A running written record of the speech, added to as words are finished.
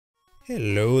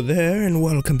Hello there, and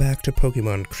welcome back to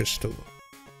Pokémon Crystal.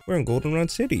 We're in Goldenrod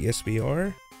City, yes we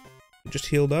are. We just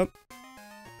healed up.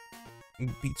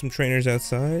 Beat some trainers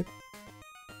outside.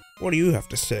 What do you have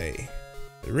to say?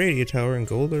 The radio tower in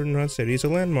Goldenrod City is a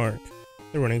landmark.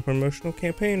 They're running a promotional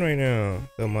campaign right now.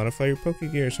 They'll modify your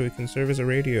Pokégear so it can serve as a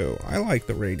radio. I like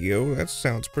the radio, that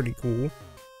sounds pretty cool.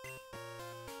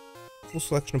 Full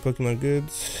selection of Pokémon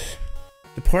goods.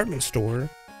 Department store?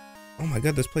 Oh my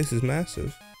god, this place is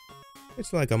massive.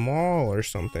 It's like a mall or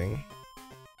something.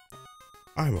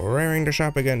 I'm raring to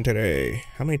shop again today.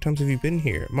 How many times have you been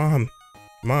here? Mom,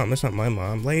 that's not my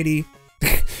mom. Lady.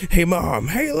 Hey mom,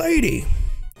 hey lady.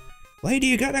 Lady,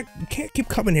 you can't keep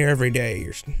coming here every day.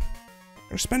 You're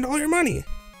gonna spend all your money.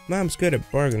 Mom's good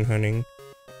at bargain hunting.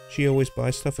 She always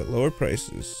buys stuff at lower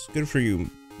prices. Good for you,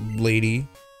 lady.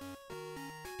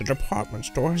 The department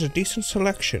store has a decent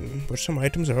selection, but some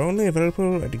items are only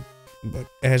available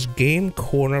as game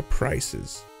corner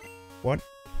prices. What?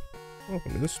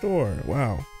 Welcome to the store.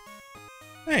 Wow.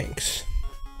 Thanks.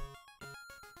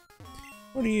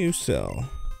 What do you sell?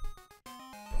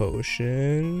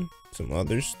 Potion. Some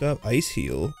other stuff. Ice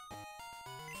heal.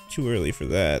 Too early for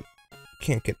that.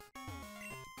 Can't get...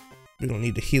 We don't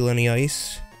need to heal any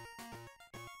ice.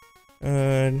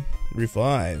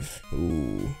 Revive.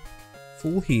 Ooh.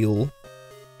 Full heal.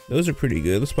 Those are pretty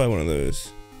good. Let's buy one of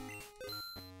those.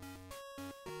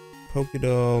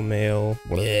 Pokédoll, mail.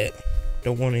 Blech.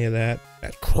 Don't want any of that.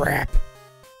 That's crap.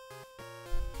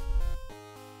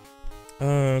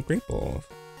 Great balls.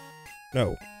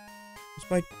 No. Let's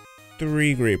buy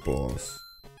 3 great balls.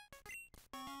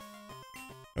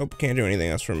 Nope, can't do anything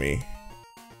else for me.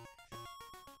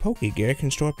 Pokégear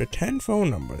can store up to 10 phone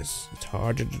numbers. It's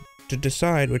hard to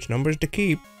decide which numbers to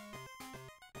keep.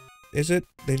 Is it?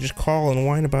 They just call and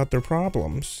whine about their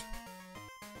problems.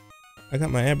 I got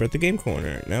my Abra at the game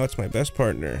corner. Now it's my best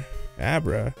partner.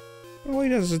 Abra? All he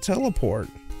does is teleport.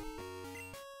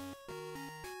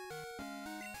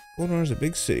 Goldenrod is a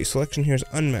big city. Selection here is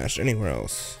unmatched anywhere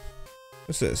else.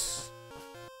 What's this?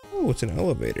 Oh, it's an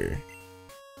elevator.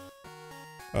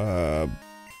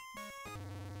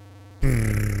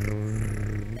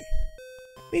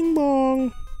 Bing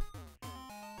bong!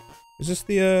 Is this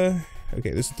the,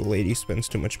 okay, this is the lady spends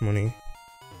too much money.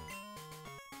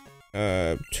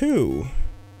 2.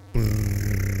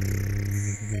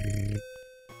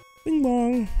 Bing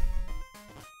bong.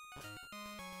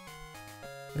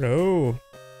 Hello.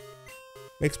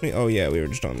 Makes me, oh yeah, we were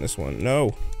just on this one.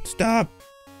 No. Stop.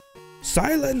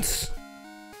 Silence.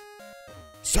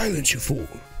 Silence, you fool.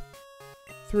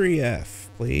 3F,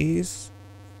 please.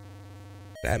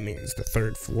 That means the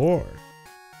 3rd floor.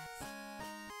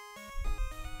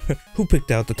 Who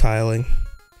picked out the tiling?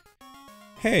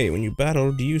 Hey, when you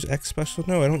battle, do you use X special?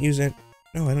 No, I don't use it.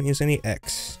 No, I don't use any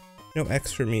X. No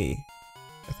X for me.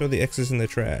 I throw the X's in the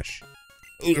trash.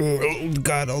 Oh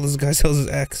god, all this guy sells is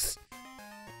X.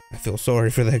 I feel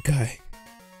sorry for that guy.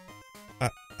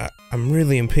 I'm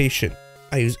really impatient.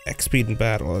 I use X speed in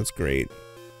battle, that's great.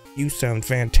 You sound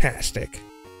fantastic.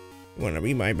 You wanna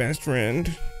be my best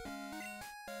friend?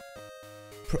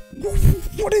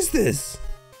 What is this?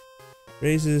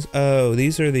 Raises, oh,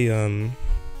 these are the,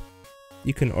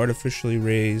 you can artificially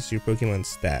raise your Pokemon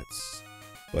stats,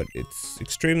 but it's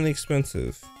extremely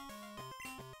expensive.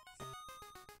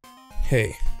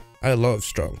 Hey, I love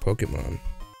strong Pokemon.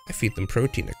 I feed them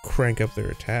protein to crank up their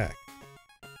attack.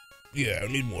 Yeah, I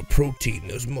need more protein,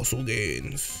 those muscle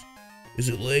gains. Is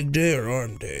it leg day or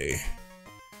arm day?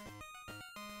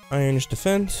 Iron's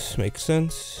defense, makes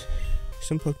sense.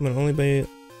 Some Pokemon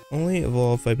only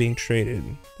evolve by being traded.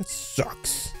 That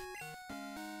sucks.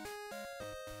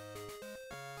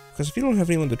 Because if you don't have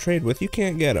anyone to trade with, you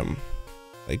can't get them.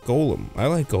 Like Golem. I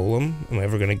like Golem. Am I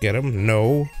ever gonna get him?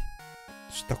 No.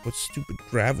 Stuck with stupid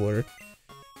Graveler.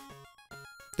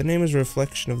 The name is a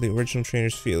reflection of the original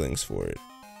trainer's feelings for it.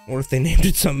 Or if they named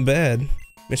it something bad.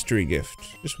 Mystery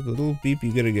gift. Just with a little beep,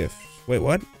 you get a gift. Wait,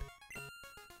 what?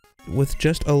 With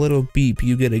just a little beep,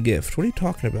 you get a gift. What are you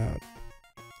talking about?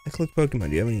 I collect Pokemon.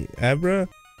 Do you have any Abra?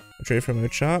 A trade from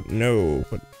Machop? No,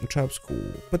 but Machop's cool.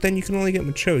 But then you can only get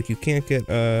Machoke. You can't get,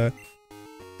 the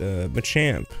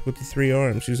Machamp with the 3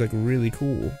 arms. He's, like, really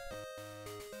cool.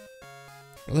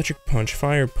 Electric Punch,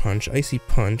 Fire Punch, Icy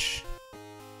Punch.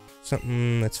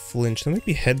 Something that's Flinch. That might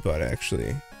be Headbutt,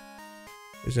 actually.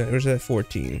 Or is that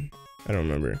 14? I don't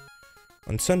remember.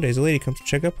 On Sundays, a lady comes to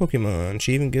check out Pokemon.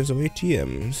 She even gives away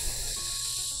TMs.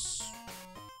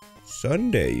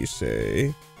 Sunday, you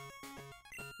say?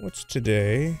 What's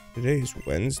today? Today's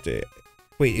Wednesday.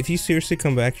 Wait, if you seriously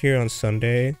come back here on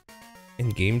Sunday in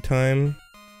game time,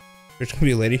 there's gonna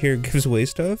be a lady here who gives away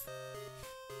stuff?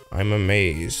 I'm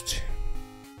amazed.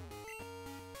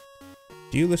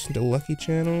 Do you listen to Lucky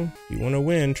Channel? If you want to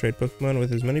win, trade Pokemon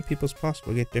with as many people as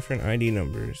possible, get different ID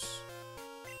numbers.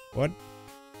 What?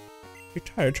 You're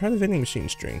tired, try the vending machine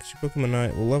drinks. Your Pokemon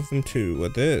Night will love them too.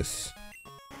 What this?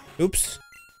 Oops.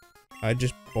 I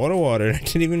just bought a water, I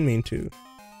didn't even mean to.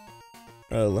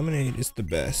 Lemonade is the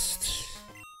best.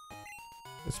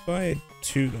 Let's buy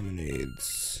 2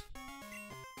 lemonades.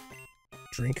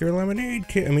 Drink your lemonade,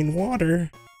 kid. I mean,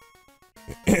 water.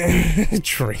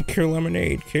 Drink your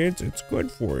lemonade, kids. It's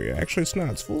good for you. Actually, it's not.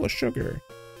 It's full of sugar.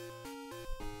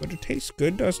 But it tastes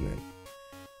good, doesn't it?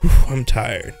 Whew, I'm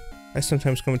tired. I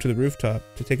sometimes come to the rooftop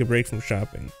to take a break from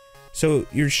shopping. So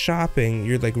you're shopping,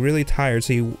 you're like really tired,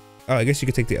 so you... Oh, I guess you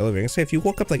could take the elevator. Say if you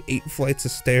walk up like 8 flights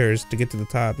of stairs to get to the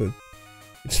top,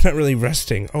 it's not really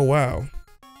resting. Oh, wow.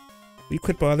 Will you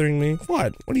quit bothering me?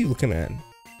 What? What are you looking at?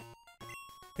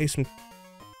 Hey, some...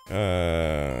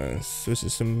 so this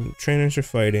is some trainers are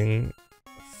fighting.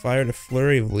 Fired a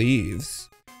flurry of leaves.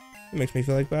 It makes me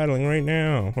feel like battling right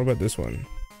now. What about this one?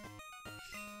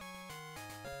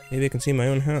 Maybe I can see my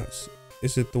own house.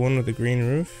 Is it the one with the green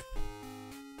roof?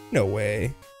 No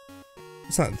way.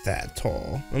 It's not that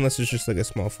tall. Unless it's just like a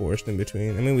small forest in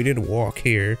between. I mean, we did walk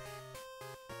here.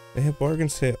 They have bargain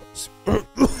sales.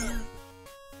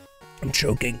 I'm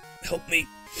choking. Help me.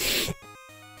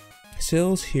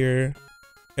 Sales here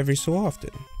every so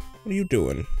often. What are you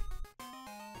doing?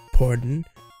 Pardon?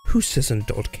 Who says an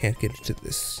adult can't get into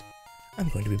this? I'm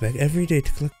going to be back every day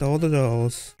to collect all the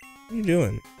dolls. What are you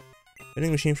doing?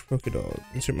 Vending machine for Pokédolls.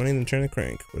 Insert money then turn the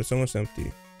crank, but it's almost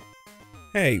empty.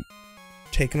 Hey,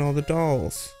 taking all the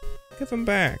dolls. Give them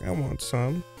back. I want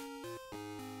some.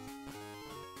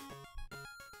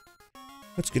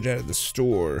 Let's get out of the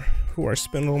store. Before I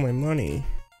spend all my money.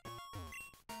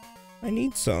 I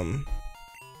need some.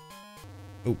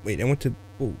 Oh, wait, I went to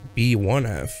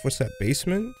B1F. What's that,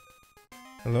 basement?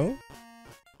 Hello?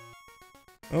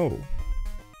 Oh.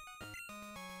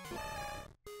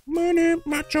 Money,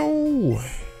 macho!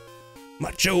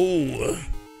 Macho!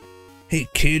 Hey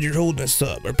kid, you're holding us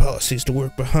up. Our policy is to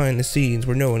work behind the scenes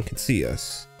where no one can see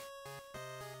us.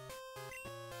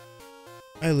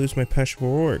 I lose my passion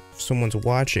for work if someone's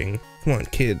watching. Come on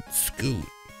kid, scoot.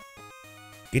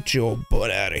 Get your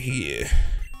butt out of here.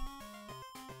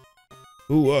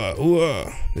 Ooh-ah,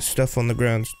 ooh-ah. The stuff on the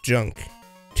ground's junk.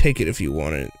 Take it if you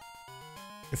want it.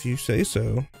 If you say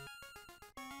so.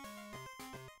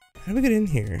 How do we get in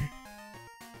here?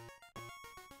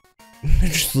 They're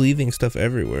just leaving stuff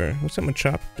everywhere. What's that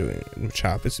Machop doing?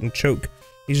 Machop is Machoke.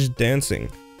 He's just dancing.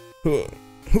 Okay,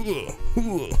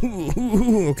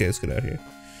 let's get out of here.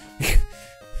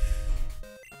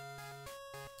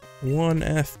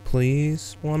 1F,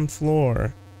 please. 1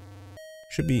 floor.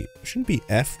 Shouldn't be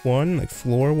F1, like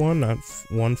floor 1, not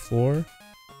 1 floor.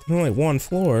 There's only 1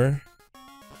 floor.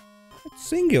 It's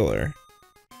singular.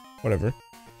 Whatever.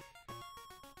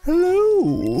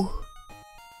 Hello.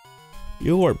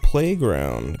 Your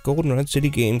playground, Goldenrod City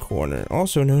Game Corner,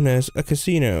 also known as a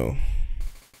casino.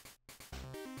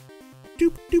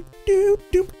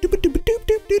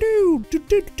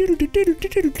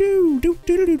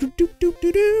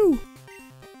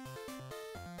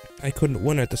 I couldn't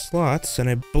win at the slots, and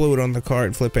I blew it on the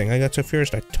card flipping. I got so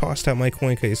furious I tossed out my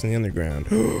coin case in the underground.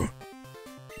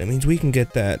 That means we can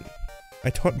get that. I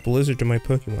taught Blizzard to my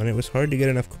Pokemon. It was hard to get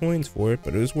enough coins for it,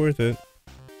 but it was worth it.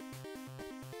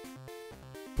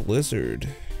 Blizzard.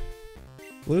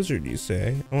 Blizzard, you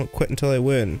say? I won't quit until I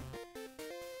win.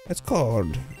 That's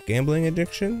called gambling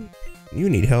addiction? You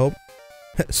need help.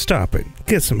 Stop it.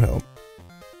 Get some help.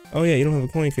 Oh yeah, you don't have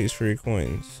a coin case for your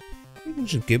coins. You can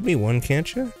just give me one,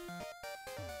 can't you?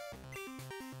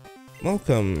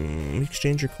 Welcome.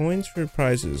 Exchange your coins for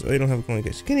prizes. Oh, you don't have a coin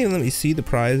case. You can't even let me see the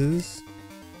prizes.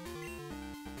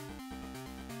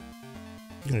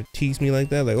 You're gonna tease me like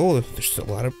that? Like, oh, there's a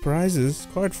lot of prizes.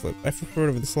 Card flip. I prefer it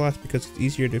over the slots because it's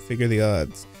easier to figure the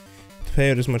odds. The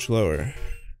payout is much lower.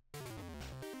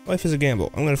 Life is a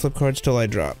gamble. I'm gonna flip cards till I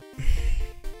drop.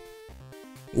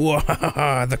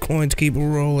 Wow, the coins keep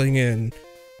rolling in.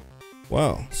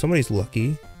 Wow, somebody's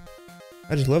lucky.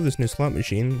 I just love this new slot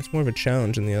machine. It's more of a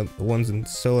challenge than the ones in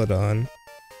Celadon.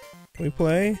 Can we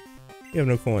play? You have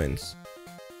no coins.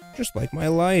 Just like my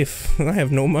life. I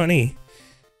have no money.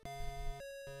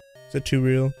 Is that too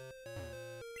real?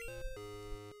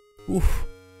 Oof.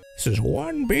 This is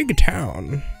one big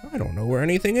town. I don't know where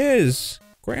anything is.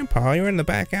 Grandpa, you're in the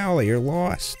back alley. You're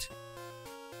lost.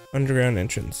 Underground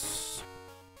entrance.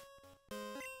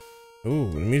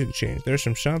 Ooh, the music changed. There are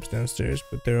some shops downstairs,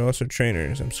 but there are also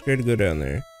trainers. I'm scared to go down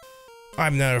there.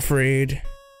 I'm not afraid.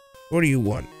 What do you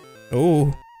want?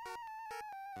 Oh.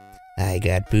 I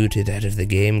got booted out of the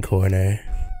game corner.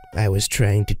 I was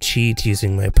trying to cheat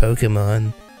using my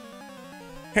Pokémon.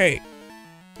 Hey,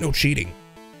 no cheating.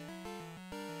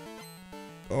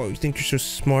 Oh, you think you're so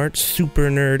smart? Super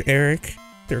nerd Eric.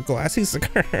 Their glasses?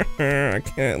 I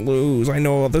can't lose. I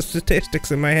know all the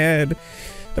statistics in my head.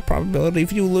 The probability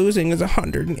of you losing is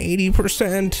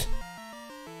 180%.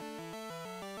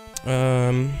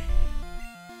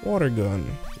 Water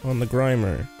gun on the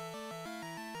Grimer.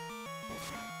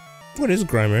 What is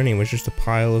Grimer anyway? Just a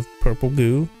pile of purple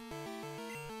goo?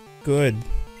 Good.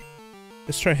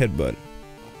 Let's try Headbutt.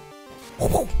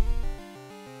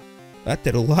 That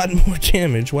did a lot more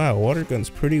damage. Wow, water gun's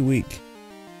pretty weak.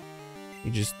 He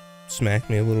just smacked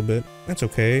me a little bit. That's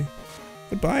okay.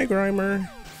 Goodbye, Grimer.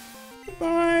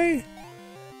 Goodbye.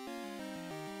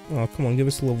 Oh, come on, give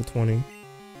us a level 20.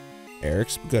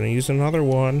 Eric's gonna use another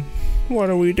one. What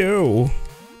do we do?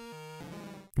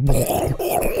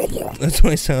 That's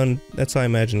my sound. That's how I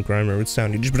imagine Grimer would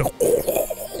sound. You just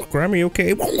Grimer, you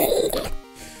okay? I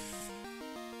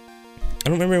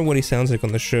don't remember what he sounds like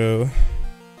on the show.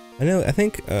 I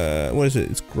think, what is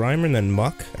it? It's Grimer and then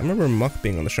Muck. I remember Muck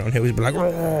being on the show and he always be like,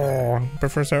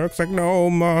 Professor Eric's like, no,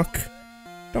 Muck.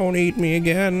 Don't eat me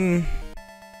again.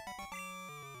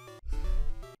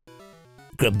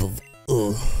 Grumble.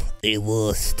 Oh, I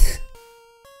lost.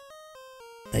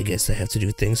 I guess I have to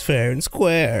do things fair and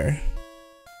square.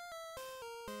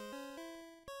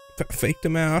 Faked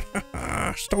him out.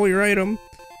 Stole your item.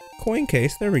 Coin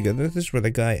case. There we go. This is where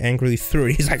the guy angrily threw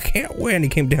it. He's like, I can't win. He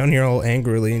came down here all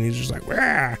angrily and he's just like,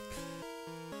 wah.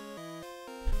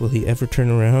 Will he ever turn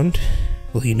around?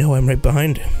 Will he know I'm right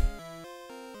behind him?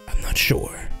 I'm not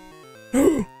sure.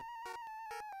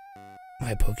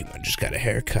 My Pokemon just got a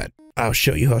haircut. I'll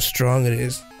show you how strong it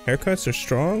is. Haircuts are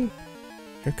strong?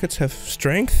 Haircuts have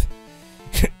strength?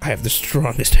 I have the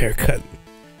strongest haircut.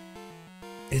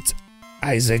 It's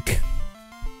Isaac.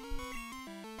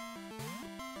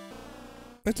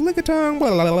 It's Lickitung. What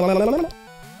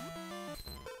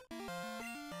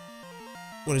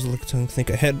does Lickitung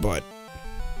think? A headbutt.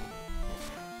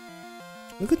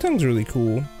 Lickitung's really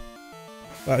cool.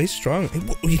 Wow, he's strong.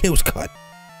 He was cut.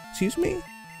 Excuse me?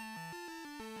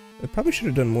 I probably should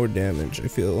have done more damage, I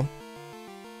feel.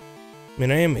 I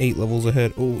mean, I am 8 levels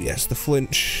ahead. Oh, yes, the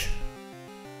flinch.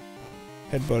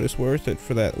 Headbutt is worth it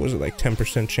for that. Was it like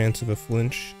 10% chance of a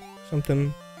flinch?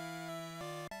 Something?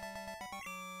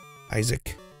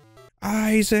 Isaac.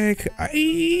 Isaac!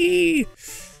 Aye!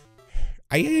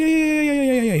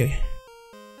 Aye!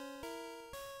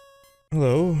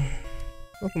 Hello.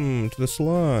 Welcome to the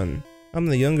salon. I'm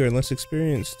the younger and less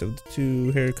experienced of the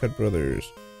two haircut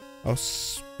brothers. I'll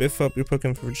spiff up your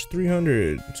Pokemon for just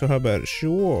 300. So how about it?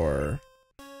 Sure.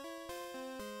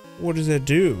 What does that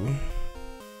do?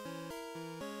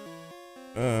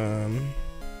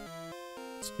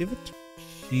 Let's give it to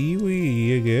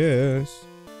Kiwi, I guess.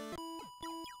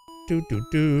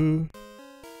 Do.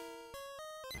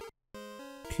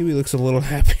 Kiwi looks a little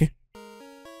happy.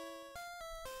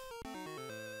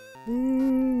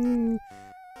 Do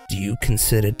you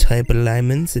consider type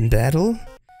alignments in battle?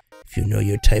 If you know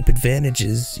your type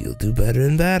advantages, you'll do better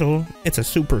in battle. It's a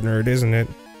super nerd, isn't it?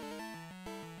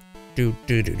 Do.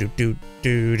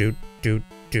 It's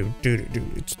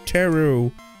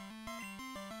Teru.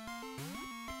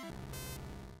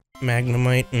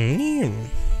 Magnemite.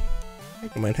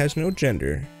 Magnemite has no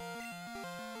gender.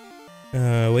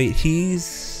 Wait,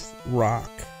 he's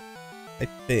rock. I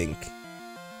think.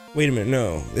 Wait a minute,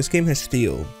 no. This game has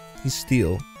steel. He's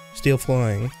steel. Steel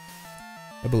flying.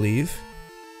 I believe.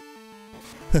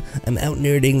 I'm out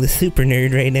nerding the super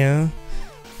nerd right now.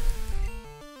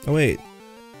 Oh wait.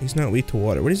 He's not weak to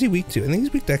water. What is he weak to? I think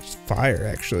he's weak to fire,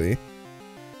 actually.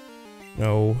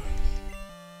 No.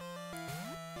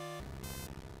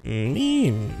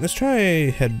 Let's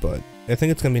try Headbutt. I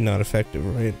think it's gonna be not effective,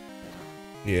 right?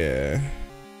 Yeah.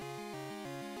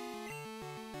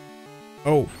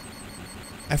 Oh.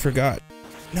 I forgot.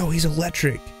 No, he's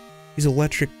electric. He's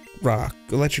electric rock.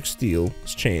 Electric steel.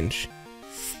 Let's change.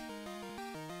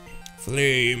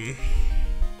 Flame.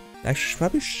 I should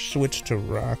probably switch to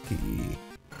Rocky.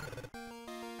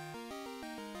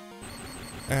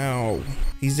 Ow.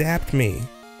 He zapped me.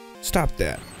 Stop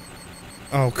that.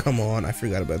 Oh, come on. I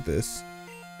forgot about this.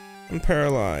 I'm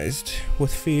paralyzed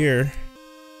with fear.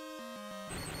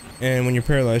 And when you're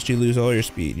paralyzed, you lose all your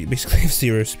speed. You basically have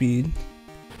 0 speed.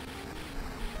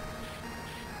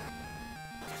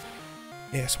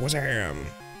 Yes, wazam.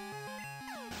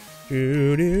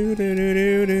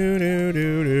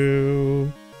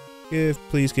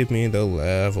 Please give me the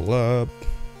level up.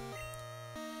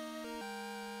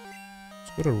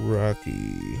 Let's go to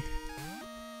Rocky.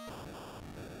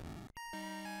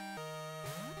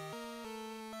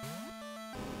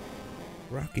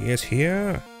 Rocky is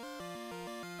here.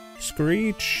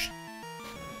 Screech.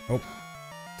 Oh,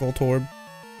 Voltorb.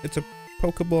 It's a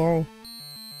Pokeball.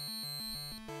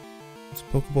 It's a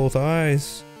Pokeball with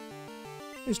eyes.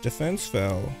 His defense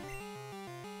fell.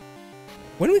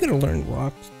 When are we gonna learn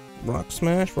Rock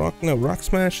Smash? Rock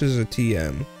Smash is a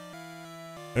TM.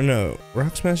 Or no,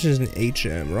 Rock Smash is an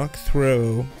HM. Rock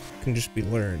Throw can just be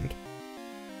learned.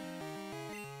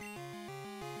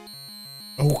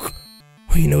 Oh,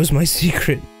 he knows my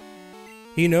secret.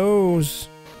 He knows.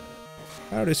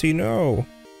 How does he know?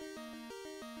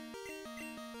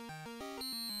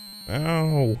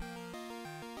 Ow.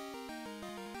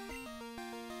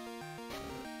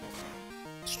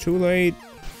 It's too late.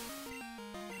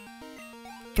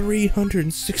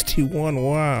 361,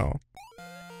 wow.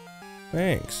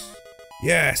 Thanks.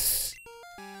 Yes!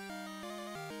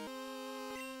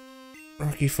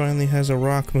 Rocky finally has a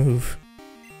rock move.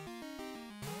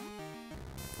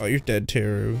 Oh, you're dead,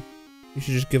 Teru. You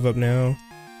should just give up now.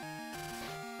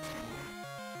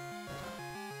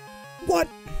 What?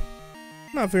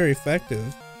 Not very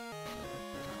effective.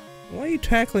 Why are you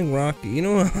tackling Rocky? You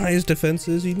know how high his defense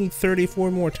is? You need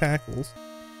 34 more tackles.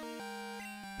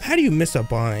 How do you miss a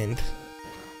bind?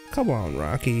 Come on,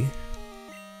 Rocky.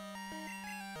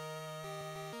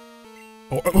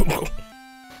 Oh.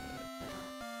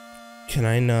 Can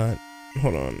I not?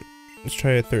 Hold on. Let's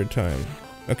try a third time.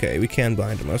 Okay, we can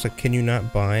bind him. I was like, can you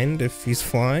not bind if he's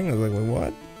flying? I was like, wait,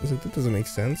 what? I was like, that doesn't make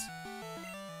sense.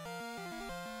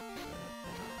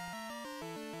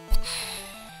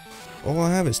 All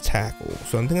I have is tackle,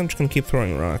 so I think I'm just gonna keep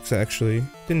throwing rocks, actually.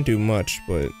 Didn't do much,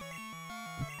 but...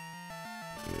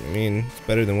 I mean, it's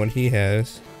better than what he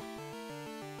has.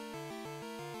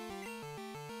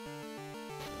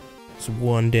 It's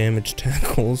 1 damage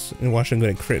tackles, and watch him go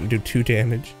to crit and do 2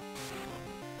 damage.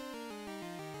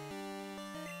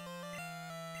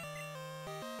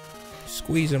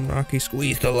 Squeeze him, Rocky.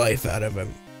 Squeeze the life out of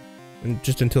him. And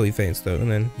just until he faints, though,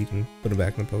 and then you can put him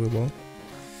back in the Pokeball.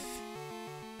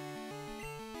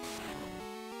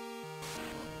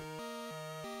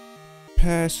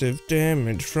 Passive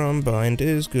damage from bind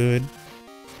is good.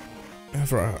 I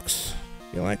have rocks.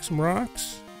 You like some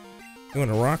rocks? You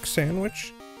want a rock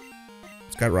sandwich?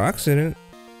 It's got rocks in it.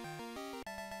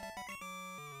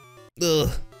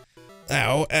 Ugh.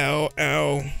 Ow, ow,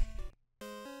 ow. What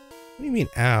do you mean,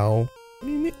 ow? What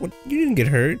do you mean? What? You didn't get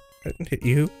hurt. I didn't hit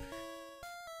you.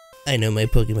 I know my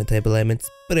Pokemon type alignments,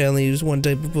 but I only use one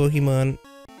type of Pokemon.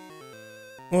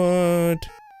 What?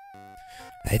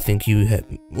 I think you have...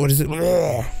 What is it?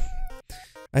 Ugh.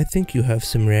 I think you have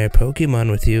some rare Pokemon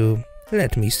with you.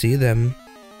 Let me see them.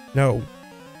 No.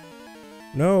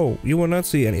 No, you will not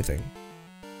see anything.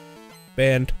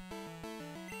 Banned.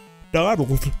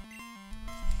 Donald.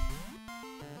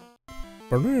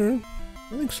 I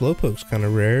think Slowpoke's kind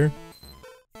of rare.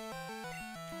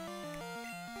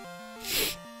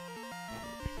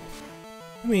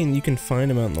 I mean, you can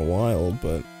find him out in the wild,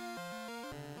 but...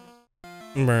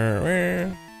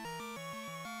 It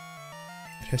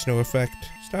has no effect.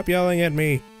 Stop yelling at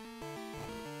me.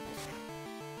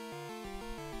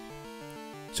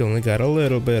 It's only got a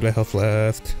little bit of health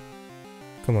left.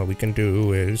 Come on, we can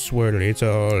do it. Swirly, it's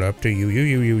all up to you.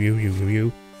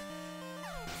 You.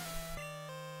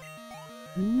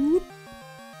 Whoop.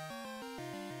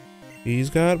 He's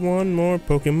got one more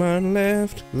Pokemon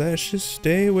left. Let's just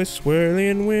stay with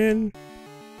Swirly and win.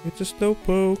 It's a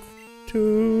Slowpoke.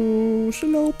 2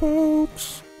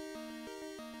 Slowpokes.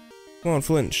 Come on,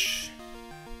 flinch.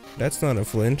 That's not a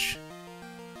flinch.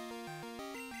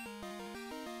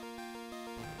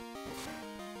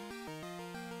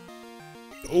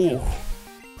 Oh,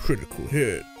 critical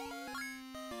hit.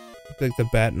 Like the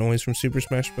bat noise from Super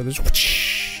Smash Brothers.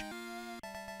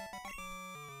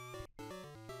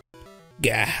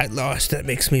 Gah, I lost. That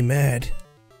makes me mad.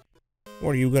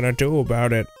 What are you gonna do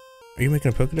about it? Are you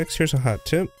making a Pokédex? Here's a hot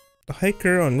tip. The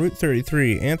hiker on Route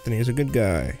 33, Anthony, is a good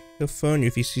guy. He'll phone you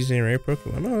if he sees any rare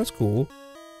Pokemon. Oh, that's cool.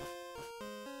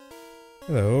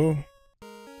 Hello.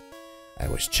 I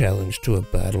was challenged to a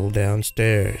battle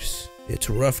downstairs. It's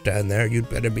rough down there, you'd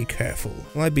better be careful.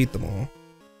 Well, I beat them all.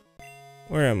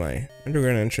 Where am I?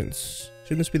 Underground entrance.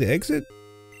 Shouldn't this be the exit?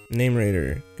 Name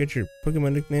Raider. Get your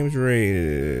Pokemon nicknames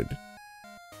rated.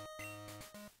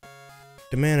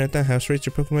 The man at that house rates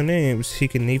your Pokemon names. He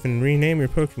can even rename your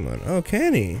Pokemon. Oh,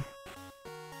 can he?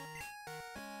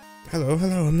 Hello,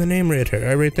 I'm the name rater.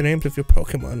 I rate the names of your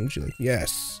Pokemon. And she's like,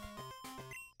 yes.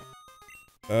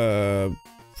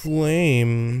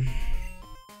 Flame.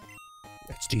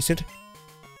 That's decent.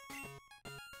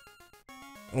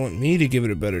 I want me to give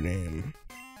it a better name.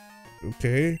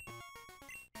 Okay.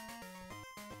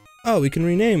 Oh, we can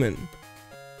rename it.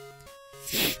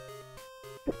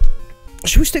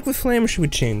 Should we stick with Flame or should we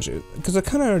change it? Because I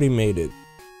kind of already made it.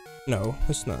 No,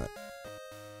 it's not.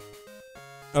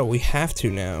 Oh, we have to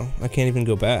now. I can't even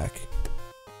go back.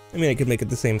 I mean, I could make it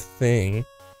the same thing.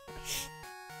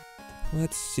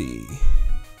 Let's see.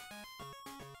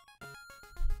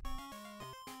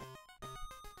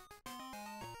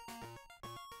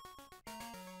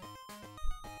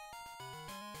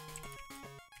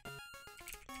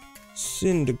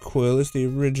 Cyndaquil is the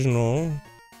original.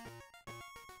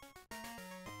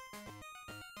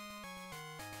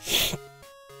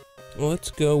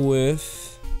 Let's go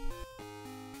with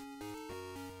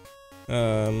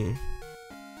let's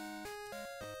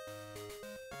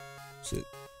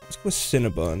go with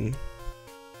Cinnabon.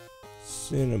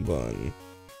 Cinnabon. Is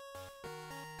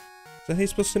that how you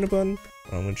spell Cinnabon?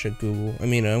 Oh, I'm gonna check Google.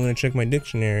 I'm gonna check my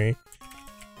dictionary.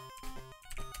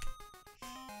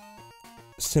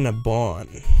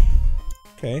 Cinnabon.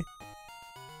 Okay.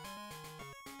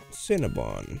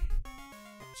 Cinnabon.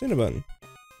 Cinnabon.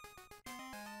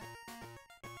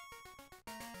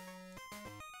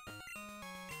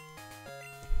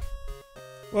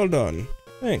 Well done.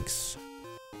 Thanks.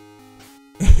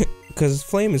 Because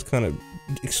Flame is kind of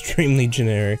extremely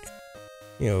generic.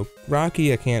 You know,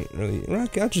 Rocky, I can't really...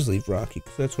 Rocky, I'll just leave Rocky,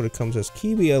 because that's what it comes as.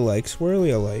 Kiwi I like,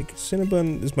 Swirly I like.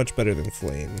 Cinnabon is much better than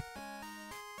Flame.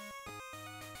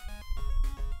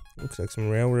 Looks like some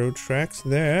railroad tracks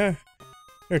there. Is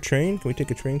there a train? Can we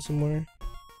take a train somewhere?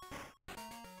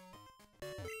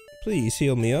 Please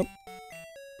heal me up.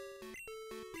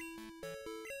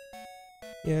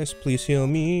 Yes, please heal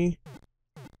me.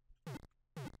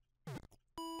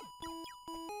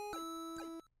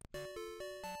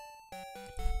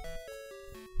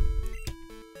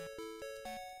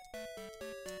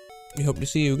 We hope to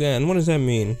see you again. What does that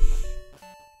mean?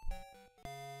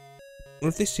 What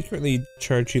if they secretly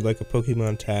charge you like a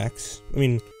Pokemon tax? I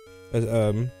mean,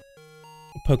 a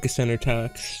Poke Center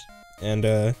tax,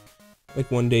 and like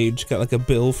one day you just got like a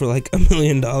bill for like $1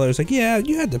 million. Like, yeah,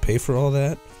 you had to pay for all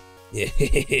that.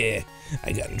 Yeah,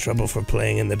 I got in trouble for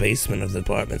playing in the basement of the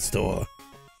department store.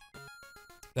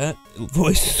 That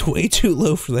voice is way too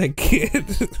low for that kid.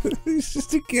 He's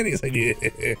just a kid. He's like, yeah.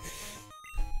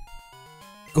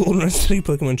 Golden Run City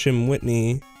Pokemon Gym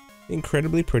Whitney.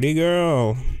 Incredibly pretty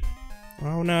girl.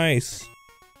 Oh, nice.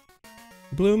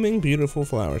 Blooming, beautiful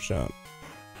flower shop.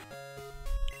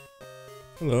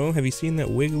 Hello, have you seen that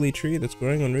wiggly tree that's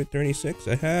growing on Route 36?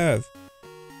 I have.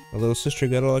 My little sister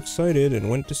got all excited and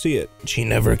went to see it. She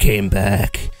never came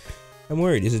back. I'm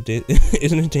worried. Isn't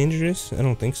it dangerous? I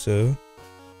don't think so.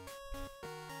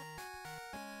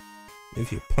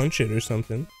 If you punch it or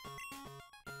something.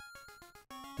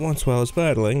 Once while I was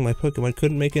battling, my Pokemon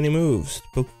couldn't make any moves.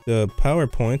 The power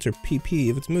points, or PP,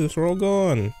 of its moves were all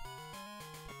gone.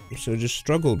 So it just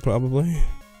struggled, probably.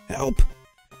 Help!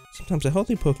 Sometimes a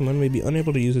healthy Pokemon may be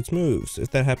unable to use its moves. If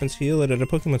that happens, heal it at a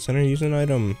Pokemon Center, use an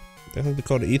item. I think they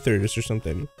call it Ethers or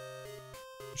something.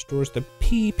 Restores the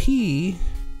PP.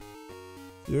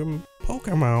 Your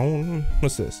Pokemon.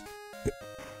 What's this?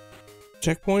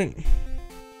 Checkpoint?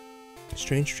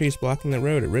 Strange trees blocking the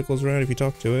road. It wriggles around if you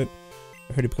talk to it.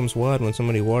 I heard it becomes wild when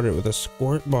somebody water it with a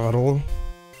squirt bottle.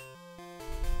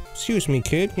 Excuse me,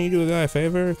 kid. Can you do a guy a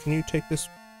favor? Can you take this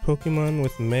Pokemon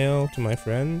with mail to my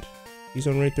friend? He's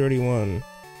on Route 31.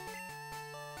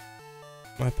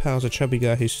 My pal's a chubby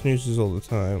guy who snoozes all the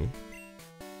time.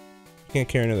 Can't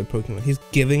carry another Pokemon. He's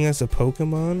giving us a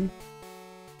Pokemon?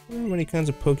 I wonder how many kinds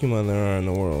of Pokemon there are in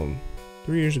the world.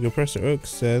 3 years ago, Professor Oak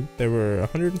said there were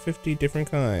 150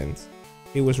 different kinds.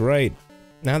 He was right.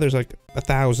 Now there's like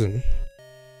 1,000.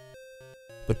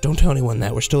 But don't tell anyone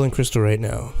that. We're still in Crystal right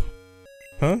now.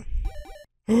 Huh?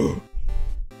 Dun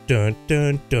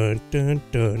dun dun dun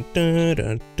dun dun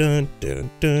dun dun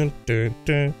dun dun dun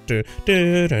dun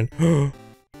dun dun.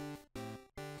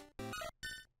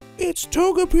 It's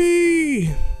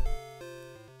Togepi!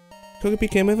 Togepi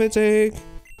came with its egg.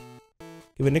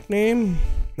 Give a nickname?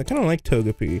 I kinda like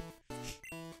Togepi.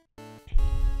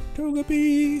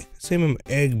 Togepi! Same him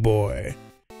Egg Boy.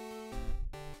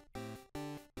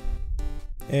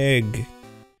 Egg.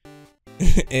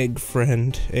 Egg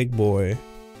friend. Egg boy.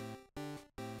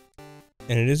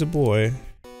 And it is a boy.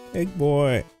 Egg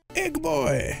boy. Egg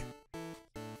boy!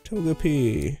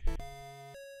 Togepi.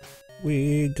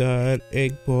 We got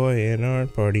Egg Boy in our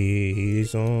party.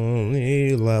 He's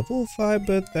only level 5,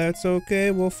 but that's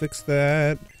okay. We'll fix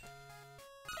that.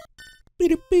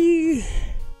 Beep-a-bee.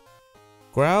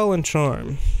 Growl and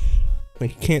Charm.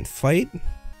 Like, he can't fight?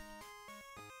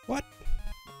 What?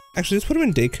 Actually, let's put him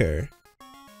in daycare.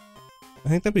 I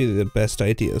think that'd be the best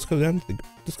idea. Let's go down to the...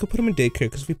 Let's go put him in daycare,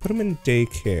 because if we put him in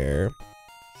daycare...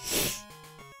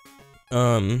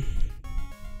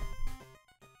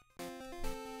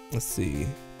 Let's see.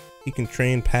 He can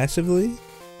train passively?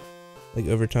 Like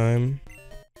over time?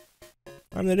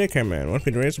 I'm the daycare man. Want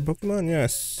me to raise a Pokemon?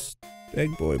 Yes.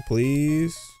 Egg boy,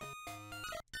 please.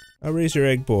 I'll raise your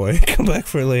egg boy. Come back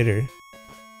for later.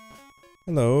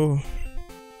 Hello.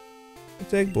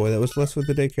 It's Egg Boy that was left with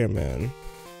the daycare man.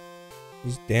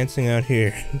 He's dancing out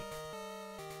here.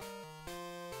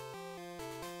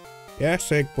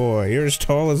 Yes, Egg Boy, you're as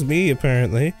tall as me,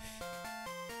 apparently.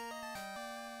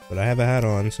 But I have a hat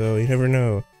on, so you never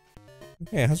know.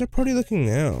 Okay, how's our party looking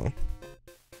now?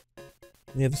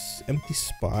 We have this empty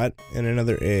spot and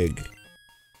another egg.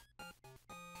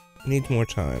 Needs more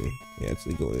time. Yeah, it's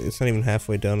legal. It's not even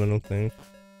halfway done, I don't think.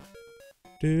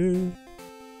 Do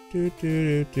do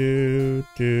do do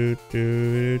do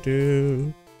do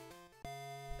do.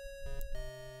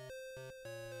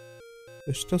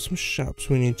 There's still some shops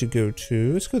we need to go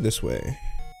to. Let's go this way.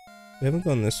 We haven't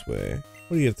gone this way.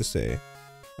 What do you have to say?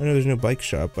 I know there's no bike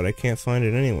shop, but I can't find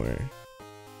it anywhere.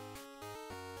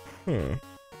 Huh.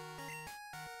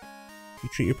 You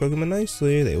treat your Pokemon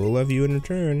nicely, they will love you in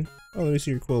return. Oh, let me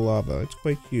see your cool lava. It's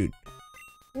quite cute.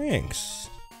 Thanks.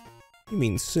 You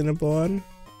mean Cinnabon?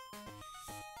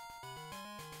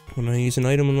 When I use an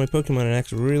item on my Pokemon, it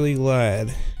acts really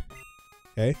glad.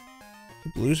 Okay.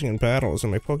 Keep losing in battles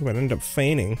and my Pokemon end up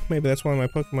fainting. Maybe that's why my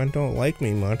Pokemon don't like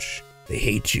me much. They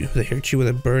hate you. They hurt you with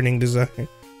a burning desire.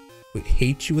 Wait,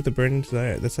 hate you with a burning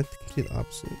desire? That's like the complete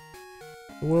opposite.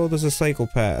 The world is a cycle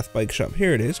path. Bike shop.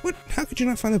 Here it is. What? How could you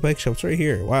not find the bike shop? It's right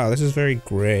here. Wow, this is very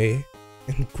gray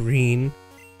and green.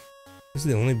 This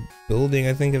is the only building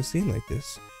I think I've seen like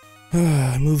this.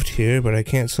 I moved here, but I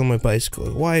can't sell my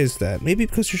bicycle. Why is that? Maybe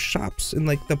because your shop's in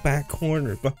like the back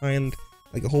corner behind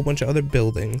like a whole bunch of other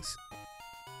buildings.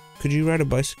 Could you ride a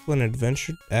bicycle and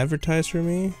advertise for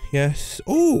me? Yes.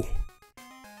 Oh!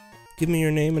 Give me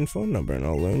your name and phone number and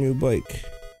I'll loan you a bike.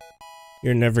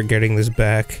 You're never getting this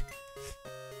back.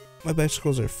 My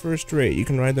bicycles are first rate. You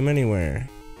can ride them anywhere.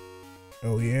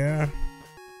 Oh yeah?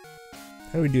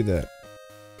 How do we do that?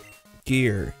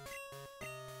 Gear.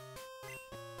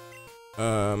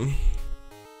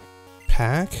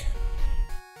 Pack?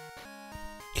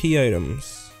 Key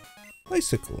items.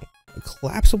 Bicycle. A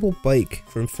collapsible bike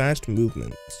from fast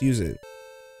movement. Let's use it.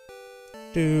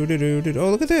 Do do do do. Oh,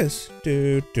 look at this.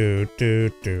 Do do do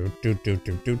do do do do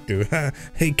do do. Ha!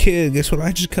 Hey kid, guess what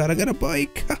I just got? I got a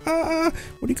bike. Haha!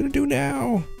 What are you gonna do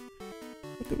now?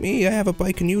 Look at me. I have a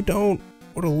bike and you don't.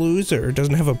 What a loser.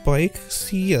 Doesn't have a bike.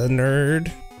 See ya,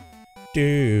 nerd.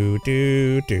 Do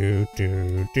do do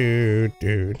do do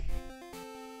do.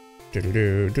 Do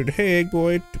do do do. Hey, egg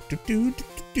boy. Do do do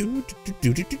do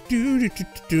do do do do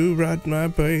do. Ride my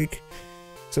bike.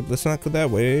 Except let's not go that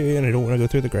way, and I don't want to go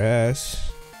through the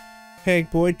grass. Hey,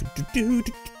 egg boy. Do do do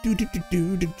do do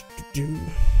do do do do.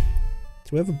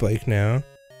 So we have a bike now.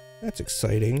 That's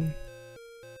exciting.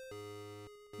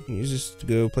 You can use this to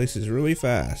go places really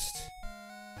fast.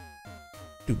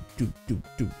 Do do do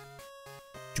do.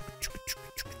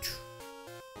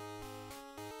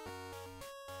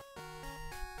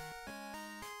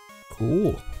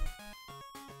 Cool.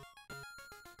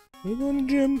 Are you going to the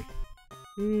gym?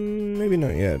 Maybe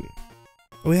not yet.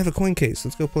 Oh, we have a coin case.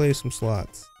 Let's go play some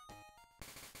slots.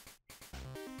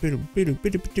 We need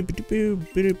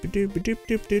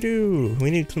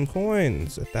some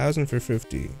coins. 1,000 for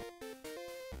 50.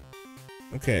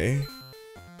 Okay.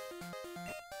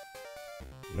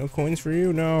 No coins for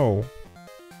you? No.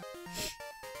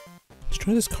 Let's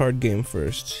try this card game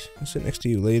first. I'll sit next to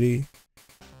you, lady.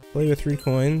 Play with 3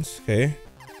 coins. Okay.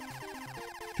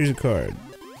 Choose a card.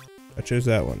 I chose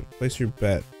that one. Place your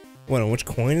bet. What, on which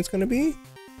coin it's gonna be?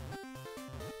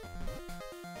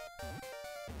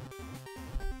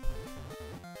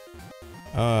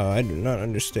 I do not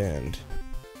understand.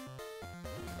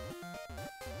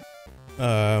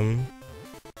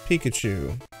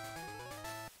 Pikachu.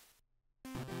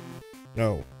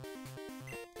 No.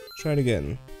 Try it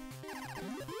again.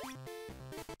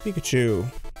 Pikachu.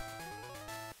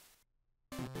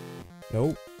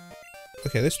 Nope.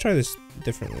 Okay, let's try this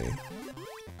differently.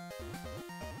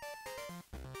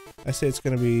 I say it's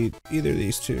gonna be either of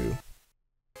these two.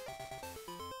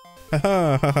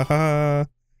 Haha, ha ha ha.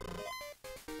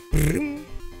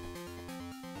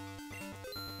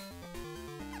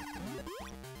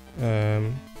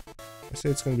 I say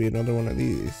it's gonna be another one of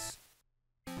these.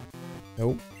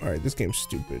 Nope. Alright, this game's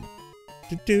stupid.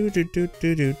 Do do do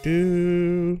do do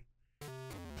do.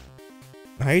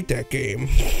 I hate that game.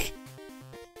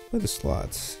 Play the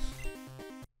slots.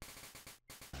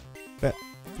 Bet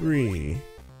 3.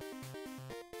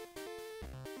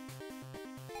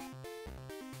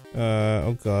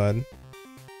 Oh god.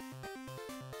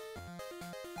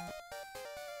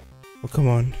 come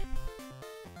on.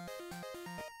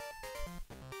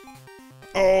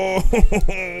 Oh!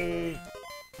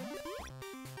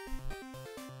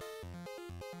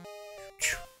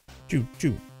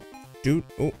 Shoot.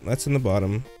 Oh, that's in the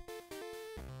bottom.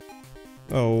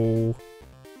 Oh.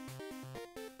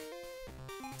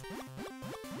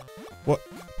 What?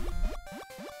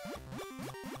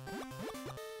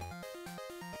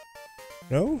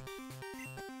 No?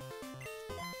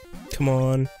 Come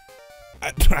on.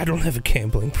 I don't have a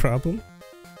gambling problem.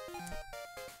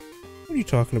 What are you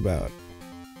talking about?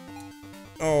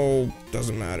 Oh,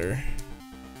 doesn't matter.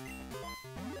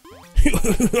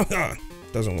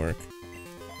 Doesn't work.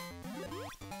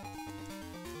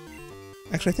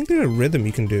 Actually, I think there's a rhythm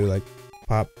you can do, like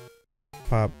pop,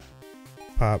 pop,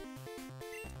 pop.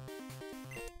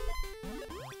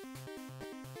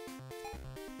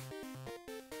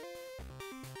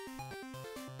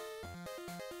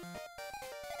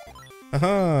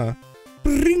 Aha!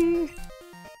 Bring!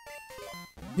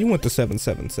 You want the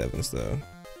 777s though.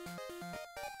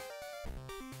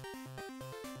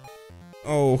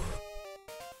 Oh.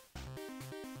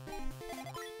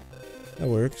 That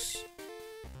works.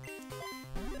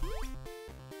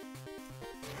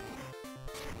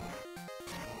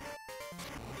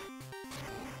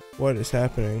 What is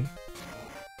happening?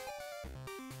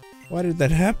 Why did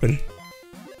that happen?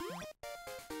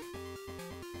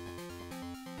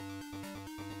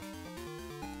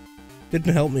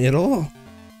 Didn't help me at all.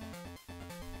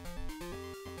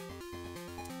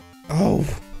 Oh.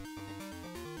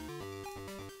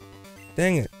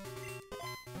 Dang it.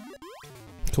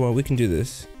 Come on, we can do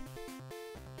this.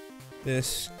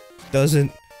 This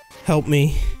doesn't help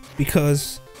me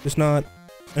because there's not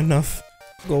enough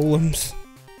golems.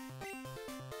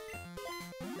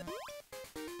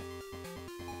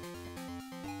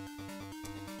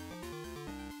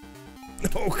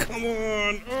 Oh, come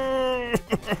on! Oh.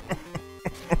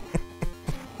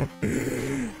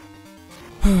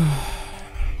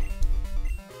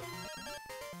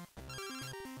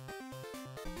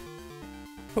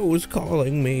 Who's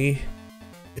calling me?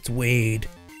 It's Wade.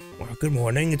 Well, good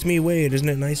morning. It's me, Wade. Isn't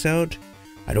it nice out?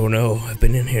 I don't know. I've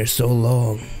been in here so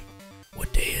long.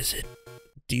 What day is it?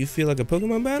 Do you feel like a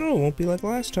Pokemon battle? It won't be like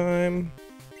last time.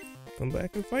 Come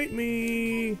back and fight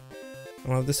me.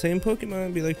 I'll have the same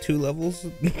Pokemon. Be like 2 levels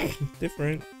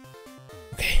different.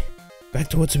 Okay. Back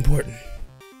to what's important.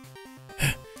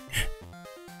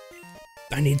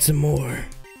 I need some more.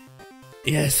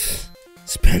 Yes.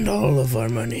 Spend all of our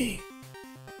money.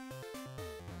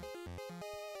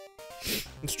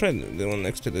 Let's try the one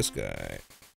next to this guy.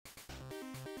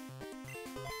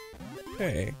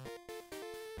 Okay.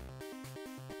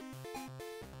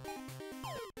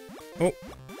 Oh.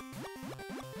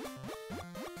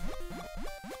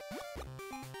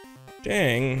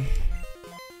 Dang.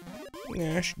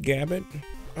 Gosh, Gabbit.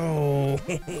 Oh.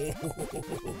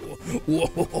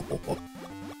 Whoa.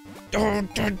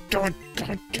 Don't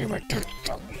give it to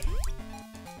them.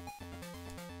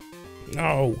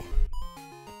 No.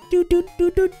 Do.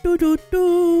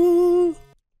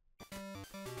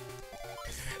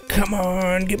 Come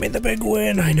on, give me the big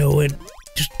win. I know it.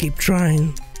 Just keep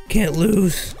trying. Can't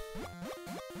lose.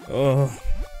 Oh.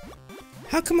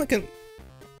 How come I can...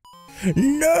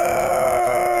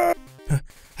 No!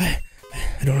 I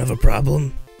don't have a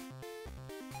problem.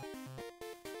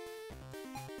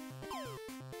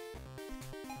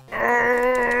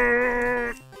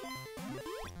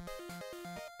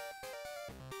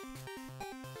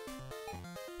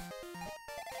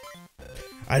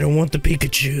 I don't want the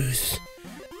Pikachus.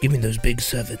 Give me those big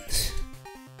 7s.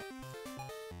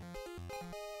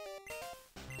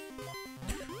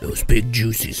 Those big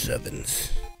juicy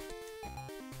 7s.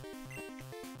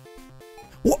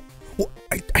 What?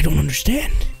 I don't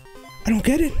understand. I don't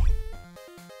get it.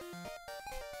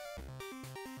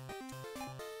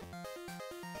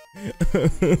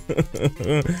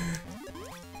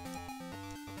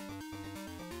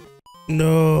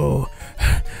 No.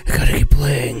 I gotta keep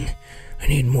playing. I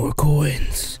need more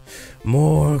coins.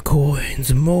 More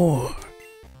coins. More.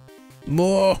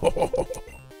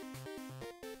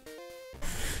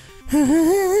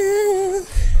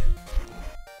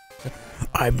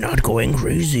 I'm not going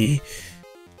crazy.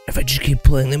 If I just keep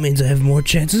playing, that means I have more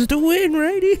chances to win,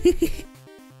 right?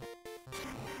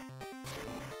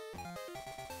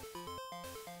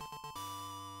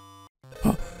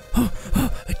 I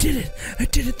did it! I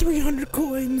did it! 300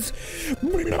 coins!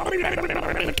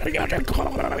 300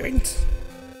 coins!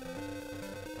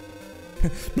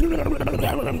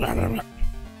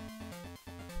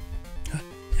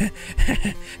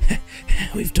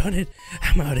 We've done it.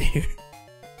 I'm out of here.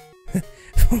 I've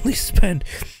only spent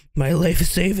My life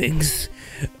savings.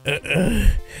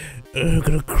 I'm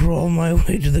gonna crawl my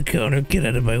way to the counter. Get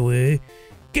out of my way.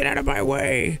 Get out of my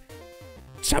way.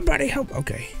 Somebody help.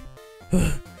 Okay.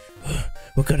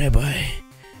 What can I buy?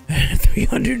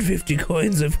 350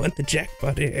 coins. I've won the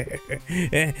jackpot here.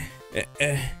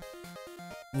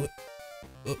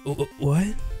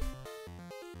 What?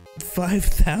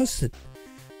 5,000?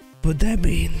 But that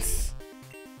means...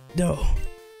 No,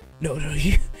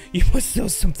 you must sell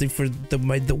something for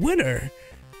the winner.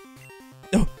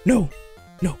 No.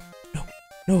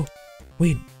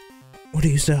 Wait, what do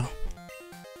you sell?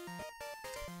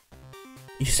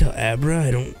 You sell Abra?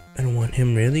 I don't want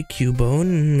him really.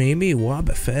 Cubone, maybe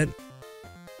Wobbuffet.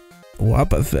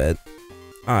 Wobbuffet.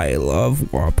 I love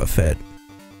Wobbuffet.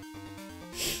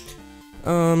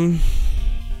 Well,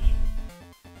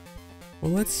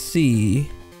 let's see.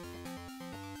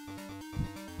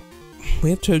 We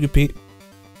have Togepi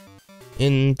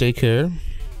in daycare.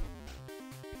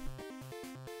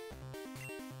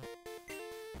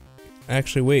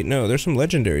 Actually, wait, no, there's some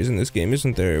legendaries in this game,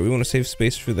 isn't there? We want to save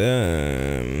space for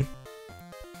them.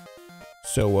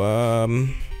 So, I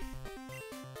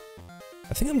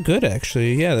think I'm good,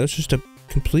 actually. Yeah, that was just a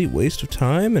complete waste of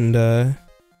time, and,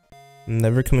 I'm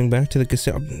never coming back to the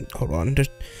casino. Hold on,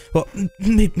 well,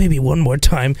 maybe one more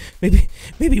time. Maybe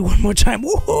one more time.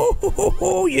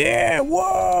 Whoa, yeah,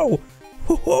 whoa!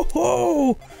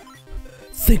 Whoa!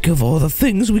 Think of all the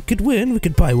things we could win. We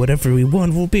could buy whatever we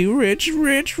want. We'll be rich,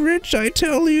 I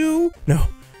tell you. No,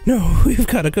 we've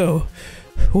gotta go.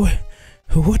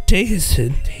 What day is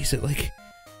it? Is it like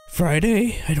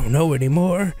Friday? I don't know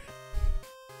anymore.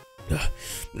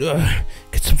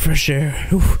 Get some fresh air.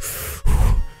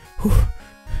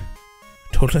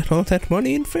 Don't let all that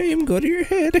money and fame go to your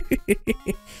head.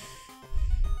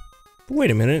 Wait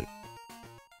a minute.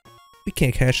 We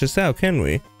can't cash this out, can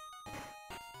we?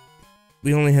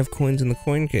 We only have coins in the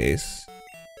coin case.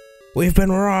 We've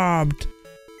been robbed!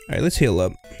 Alright, let's heal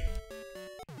up.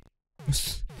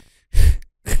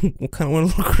 We kind of went a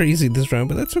little crazy this round,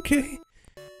 but that's okay.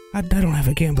 I don't have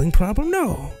a gambling problem,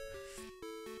 no.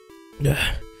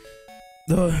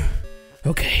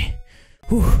 Okay.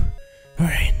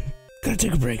 Alright, gotta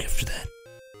take a break after that.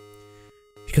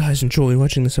 If you guys enjoy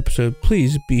watching this episode,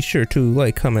 please be sure to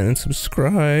like, comment, and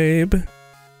subscribe.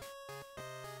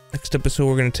 Next episode,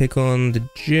 we're going to take on the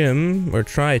gym, or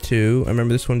try to. I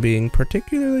remember this one being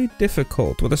particularly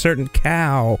difficult with a certain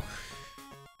cow.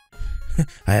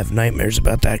 I have nightmares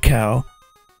about that cow.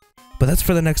 But that's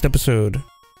for the next episode.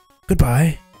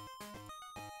 Goodbye.